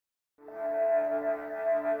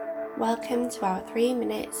Welcome to our 3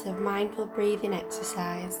 minutes of mindful breathing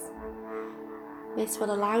exercise. This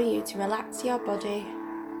will allow you to relax your body,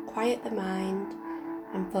 quiet the mind,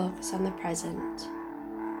 and focus on the present.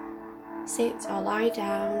 Sit or lie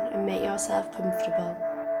down and make yourself comfortable.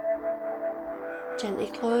 Gently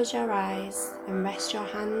close your eyes and rest your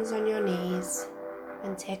hands on your knees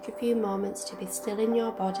and take a few moments to be still in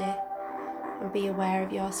your body and be aware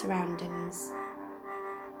of your surroundings.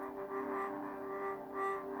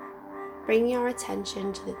 Bring your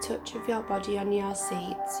attention to the touch of your body on your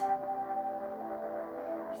seat.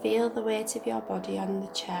 Feel the weight of your body on the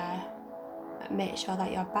chair and make sure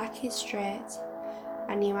that your back is straight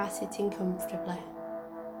and you are sitting comfortably.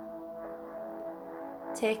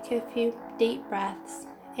 Take a few deep breaths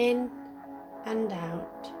in and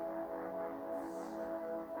out.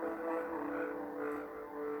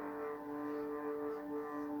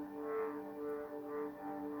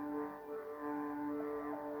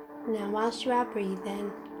 Now, whilst you are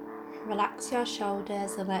breathing, relax your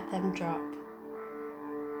shoulders and let them drop.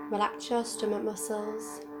 Relax your stomach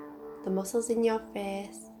muscles, the muscles in your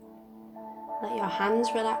face. Let your hands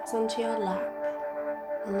relax onto your lap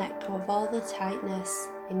and let go of all the tightness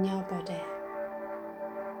in your body.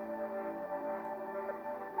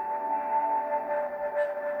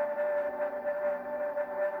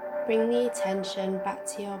 Bring the attention back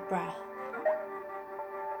to your breath.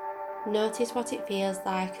 Notice what it feels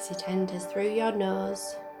like as it enters through your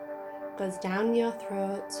nose, goes down your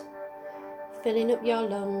throat, filling up your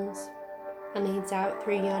lungs, and leads out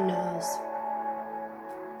through your nose.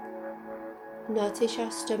 Notice your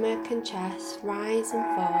stomach and chest rise and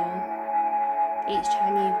fall each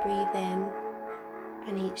time you breathe in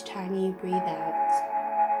and each time you breathe out.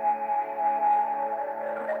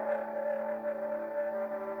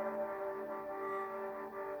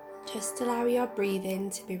 Just allow your breathing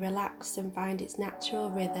to be relaxed and find its natural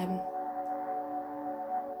rhythm.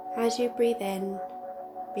 As you breathe in,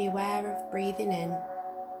 be aware of breathing in.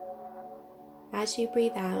 As you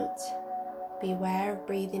breathe out, be aware of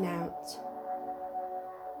breathing out.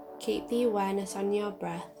 Keep the awareness on your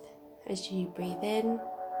breath as you breathe in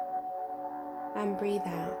and breathe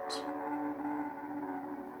out.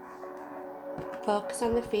 Focus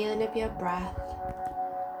on the feeling of your breath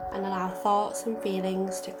and allow thoughts and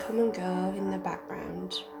feelings to come and go in the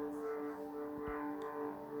background.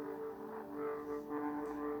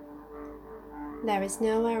 There is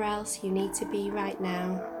nowhere else you need to be right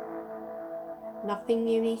now. Nothing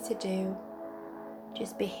you need to do.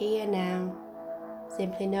 Just be here now,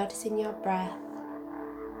 simply noticing your breath,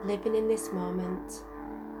 living in this moment,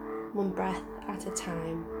 one breath at a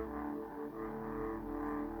time.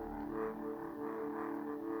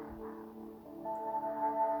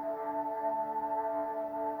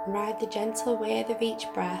 Ride the gentle wave of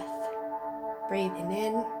each breath, breathing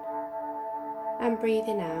in and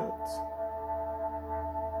breathing out.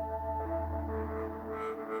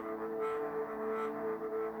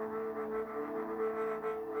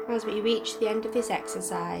 As we reach the end of this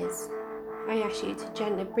exercise, I ask you to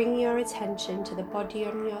gently bring your attention to the body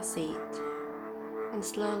on your seat and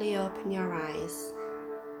slowly open your eyes.